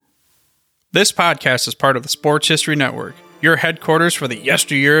This podcast is part of the Sports History Network, your headquarters for the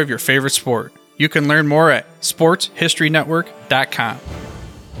yesteryear of your favorite sport. You can learn more at sportshistorynetwork.com.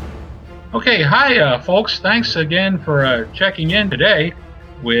 Okay, hi folks. Thanks again for checking in today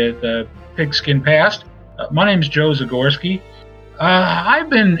with Pigskin Past. My name is Joe Zagorski. I've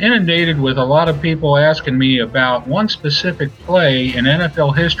been inundated with a lot of people asking me about one specific play in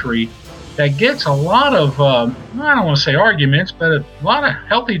NFL history that gets a lot of, I don't want to say arguments, but a lot of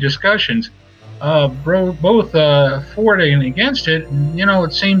healthy discussions, both for it and against it. And,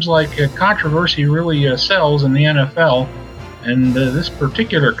 it seems like controversy really sells in the NFL. And this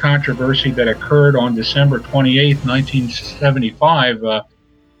particular controversy that occurred on December 28th, 1975,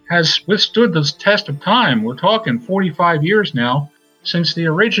 has withstood the test of time. We're talking 45 years now since the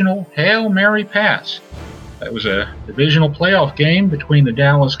original Hail Mary pass. That was a divisional playoff game between the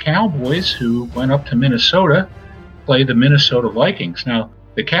Dallas Cowboys, who went up to Minnesota, played the Minnesota Vikings. Now,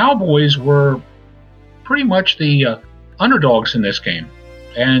 the Cowboys were pretty much the underdogs in this game,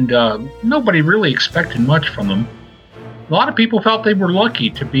 and nobody really expected much from them. A lot of people felt they were lucky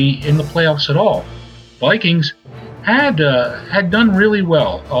to be in the playoffs at all. Vikings had done really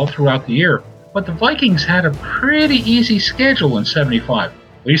well all throughout the year, but the Vikings had a pretty easy schedule in 75,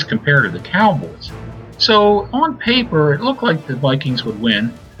 at least compared to the Cowboys. So on paper, it looked like the Vikings would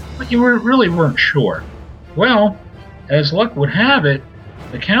win, but you really weren't sure. Well, as luck would have it,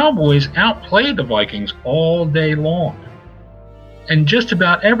 the Cowboys outplayed the Vikings all day long. In just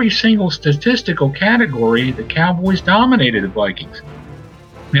about every single statistical category, the Cowboys dominated the Vikings.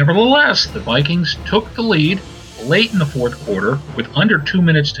 Nevertheless, the Vikings took the lead late in the fourth quarter with under 2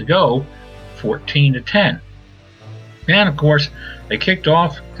 minutes to go, 14-10. And of course, they kicked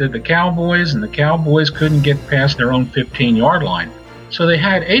off to the Cowboys, and the Cowboys couldn't get past their own 15-yard line. So they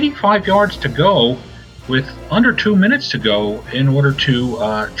had 85 yards to go with under 2 minutes to go in order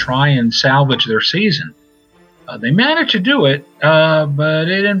to try and salvage their season. They managed to do it, but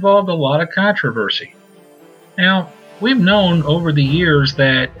it involved a lot of controversy. Now, we've known over the years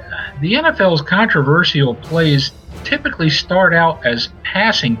that the NFL's controversial plays typically start out as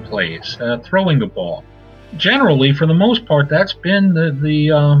passing plays, throwing the ball. Generally, for the most part, that's been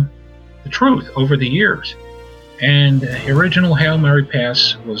the truth over the years. And the original Hail Mary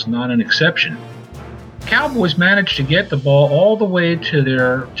pass was not an exception. Cowboys managed to get the ball all the way to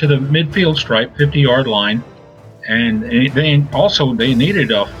the midfield stripe, 50-yard line, and they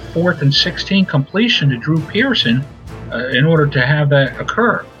needed a 4th and 16 completion to Drew Pearson in order to have that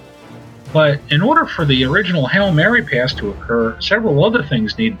occur. But in order for the original Hail Mary pass to occur, several other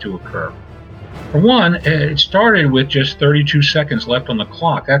things needed to occur. For one, it started with just 32 seconds left on the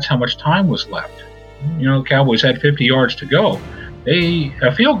clock. That's how much time was left. Cowboys had 50 yards to go. A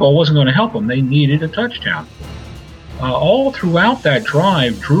field goal wasn't going to help them. They needed a touchdown. All throughout that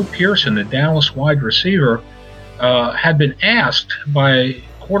drive, Drew Pearson, the Dallas wide receiver, had been asked by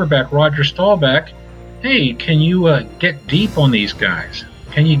quarterback Roger Staubach, hey, can you get deep on these guys?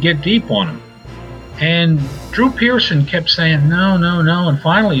 Can you get deep on them? And Drew Pearson kept saying, no. And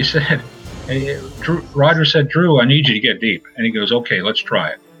finally he said, Roger said, Drew, I need you to get deep. And he goes, okay, let's try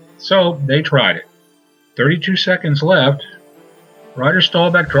it. So they tried it. 32 seconds left. Roger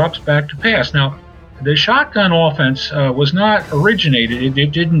Staubach drops back to pass. Now, the shotgun offense was not originated.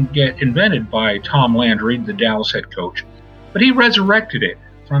 It didn't get invented by Tom Landry, the Dallas head coach, but he resurrected it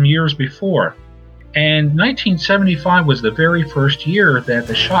from years before. And 1975 was the very first year that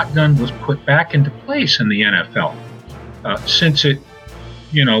the shotgun was put back into place in the NFL. Since it,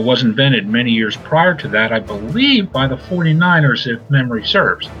 was invented many years prior to that, I believe by the 49ers, if memory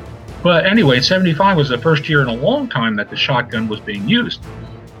serves. But anyway, 75 was the first year in a long time that the shotgun was being used.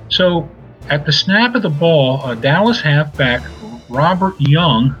 So at the snap of the ball, Dallas halfback Robert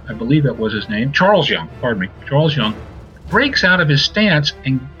Young, I believe that was his name, Charles Young, breaks out of his stance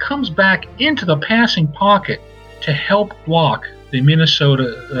and comes back into the passing pocket to help block the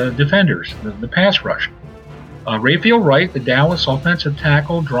Minnesota defenders, the pass rush. Rayfield Wright, the Dallas offensive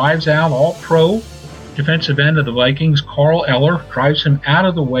tackle, drives out all-pro defensive end of the Vikings, Carl Eller, drives him out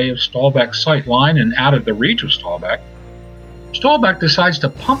of the way of Staubach's sight line and out of the reach of Staubach. Staubach decides to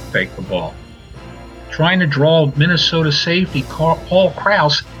pump fake the ball, trying to draw Minnesota safety Paul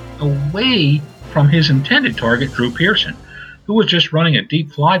Krause away from his intended target, Drew Pearson, who was just running a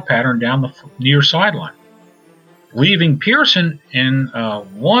deep fly pattern down the near sideline. Leaving Pearson in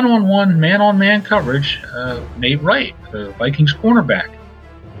one-on-one, man-on-man coverage, Nate Wright, the Vikings cornerback.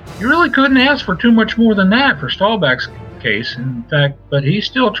 You really couldn't ask for too much more than that for Staubach's case, in fact, but he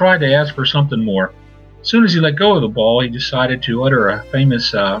still tried to ask for something more. As soon as he let go of the ball, he decided to utter a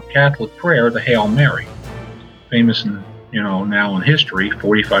famous Catholic prayer, the Hail Mary, famous in now in history,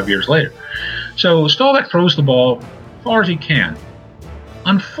 45 years later. So Staubach throws the ball as far as he can.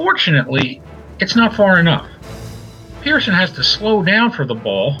 Unfortunately, it's not far enough. Pearson has to slow down for the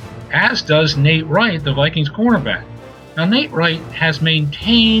ball, as does Nate Wright, the Vikings cornerback. Now, Nate Wright has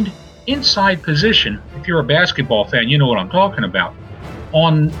maintained inside position, if you're a basketball fan, you know what I'm talking about,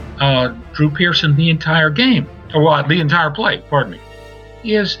 on Drew Pearson the entire game, or the entire play, pardon me.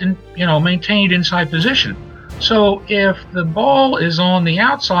 He has, maintained inside position. So if the ball is on the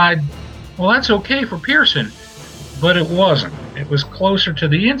outside, well, that's okay for Pearson, but it wasn't. It was closer to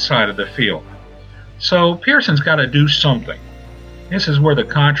the inside of the field. So Pearson's got to do something. This is where the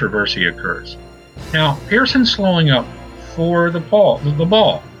controversy occurs. Now, Pearson's slowing up for the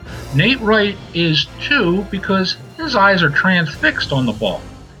ball. Nate Wright is too, because his eyes are transfixed on the ball.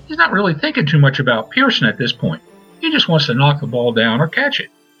 He's not really thinking too much about Pearson at this point. He just wants to knock the ball down or catch it.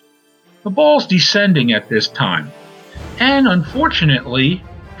 The ball's descending at this time. And unfortunately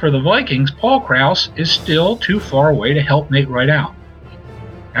for the Vikings, Paul Krause is still too far away to help Nate Wright out.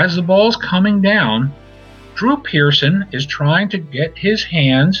 As the ball's coming down, Drew Pearson is trying to get his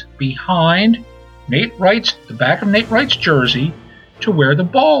hands behind the back of Nate Wright's jersey to where the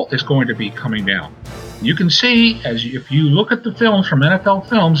ball is going to be coming down. You can see, if you look at the films from NFL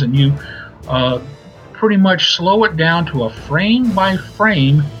Films and you pretty much slow it down to a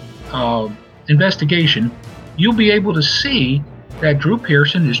frame-by-frame investigation, you'll be able to see that Drew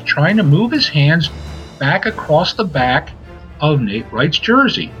Pearson is trying to move his hands back across the back of Nate Wright's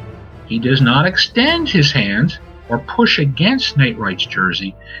jersey. He does not extend his hands or push against Nate Wright's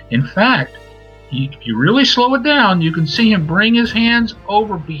jersey. In fact, if you really slow it down, you can see him bring his hands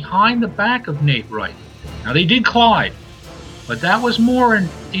over behind the back of Nate Wright. Now, they did collide, but that was more an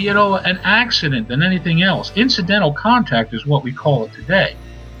accident than anything else. Incidental contact is what we call it today.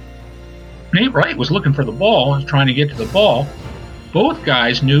 Nate Wright was looking for the ball and was trying to get to the ball. Both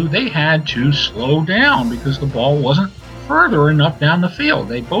guys knew they had to slow down because the ball wasn't further enough down the field.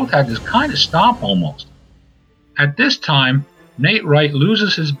 They both had to kind of stop almost. At this time, Nate Wright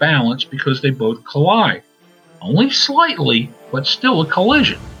loses his balance because they both collide. Only slightly, but still a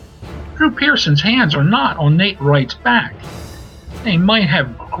collision. Drew Pearson's hands are not on Nate Wright's back. They might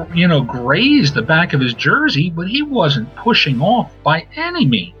have, grazed the back of his jersey, but he wasn't pushing off by any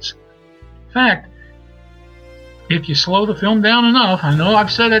means. In fact, if you slow the film down enough, I know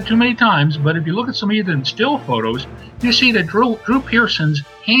I've said that too many times, but if you look at some of the still photos, you see that Drew Pearson's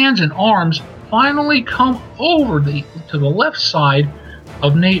hands and arms finally come over to the left side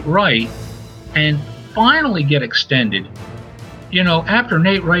of Nate Wright and finally get extended. After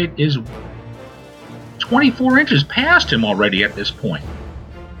Nate Wright is 24 inches past him already at this point.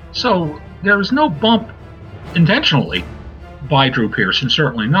 So there was no bump intentionally by Drew Pearson,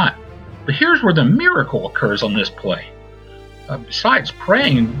 certainly not. But here's where the miracle occurs on this play. Besides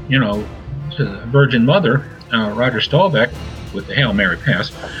praying, to the Virgin Mother, Roger Staubach, with the Hail Mary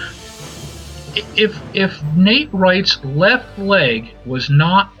pass, if Nate Wright's left leg was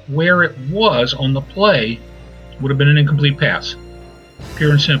not where it was on the play, it would have been an incomplete pass.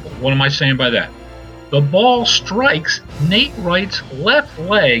 Pure and simple. What am I saying by that? The ball strikes Nate Wright's left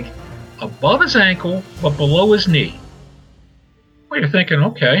leg above his ankle but below his knee. Well, you're thinking,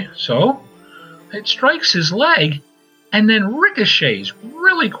 okay, so it strikes his leg and then ricochets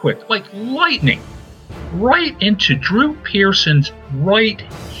really quick, like lightning, right into Drew Pearson's right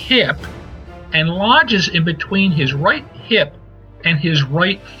hip and lodges in between his right hip and his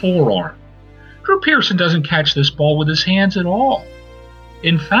right forearm. Drew Pearson doesn't catch this ball with his hands at all.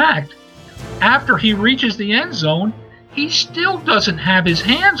 In fact, after he reaches the end zone, he still doesn't have his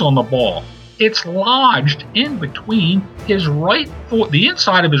hands on the ball. It's lodged in between the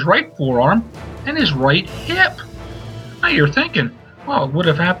inside of his right forearm and his right hip. Now you're thinking, well, it would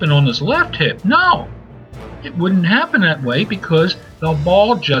have happened on his left hip. No, it wouldn't happen that way because the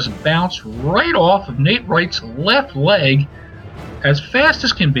ball just bounced right off of Nate Wright's left leg as fast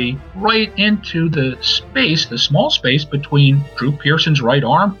as can be right into the small space between Drew Pearson's right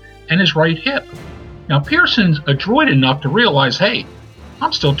arm and his right hip. Now Pearson's adroit enough to realize, hey,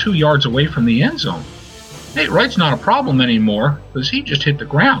 I'm still 2 yards away from the end zone. Nate Wright's not a problem anymore because he just hit the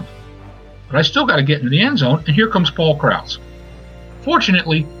ground. But I still got to get into the end zone, and here comes Paul Krause.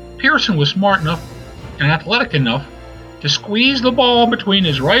 Fortunately, Pearson was smart enough and athletic enough to squeeze the ball between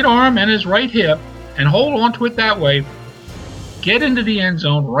his right arm and his right hip and hold on to it that way, get into the end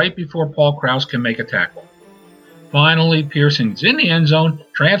zone right before Paul Krause can make a tackle. Finally, Pearson's in the end zone,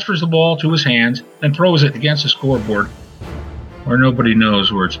 transfers the ball to his hands, and throws it against the scoreboard, where nobody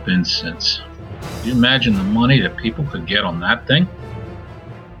knows where it's been since. Can you imagine the money that people could get on that thing?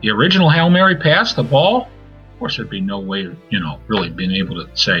 The original Hail Mary pass, the ball, course, there'd be no way of, really being able to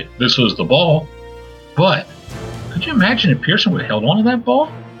say, this was the ball. But could you imagine if Pearson would have held on to that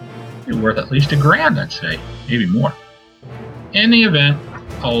ball? It'd be worth at least $1,000, I'd say, maybe more. In the event,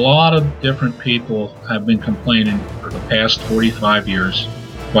 a lot of different people have been complaining for the past 45 years,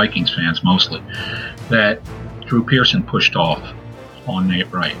 Vikings fans mostly, that Drew Pearson pushed off on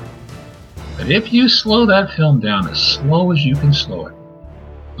Nate Wright. But if you slow that film down as slow as you can slow it,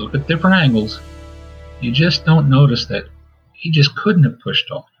 look at different angles, you just don't notice that he just couldn't have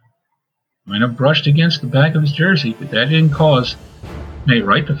pushed off. He might have brushed against the back of his jersey, but that didn't cause Nate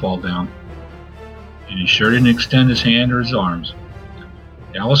Wright to fall down. And he sure didn't extend his hand or his arms.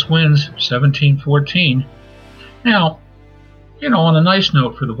 Dallas wins 17-14. Now, on a nice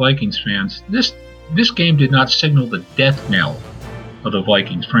note for the Vikings fans, this game did not signal the death knell of the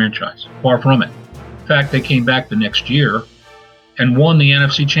Vikings franchise. Far from it. In fact, they came back the next year and won the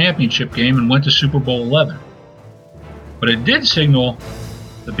NFC Championship game and went to Super Bowl 11. But it did signal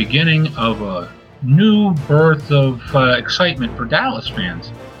the beginning of a new birth of excitement for Dallas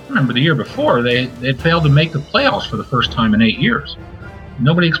fans. Remember, the year before, they'd failed to make the playoffs for the first time in 8 years.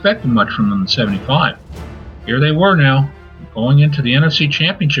 Nobody expected much from them in '75. Here they were now, going into the NFC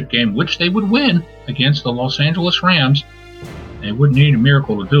Championship game, which they would win against the Los Angeles Rams. They wouldn't need a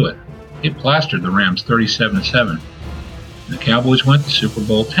miracle to do it. They plastered the Rams 37-7. The Cowboys went to Super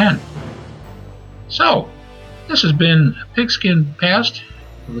Bowl 10. So, this has been Pigskin Past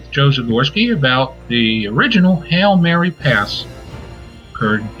with Joe Zagorski about the original Hail Mary pass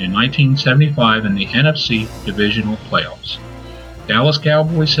occurred in 1975 in the NFC Divisional Playoffs. Dallas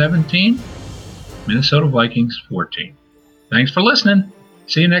Cowboys 17, Minnesota Vikings 14. Thanks for listening.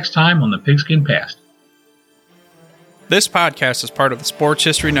 See you next time on the Pigskin Past. This podcast is part of the Sports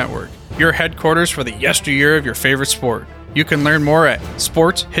History Network, your headquarters for the yesteryear of your favorite sport. You can learn more at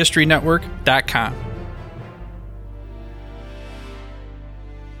sportshistorynetwork.com.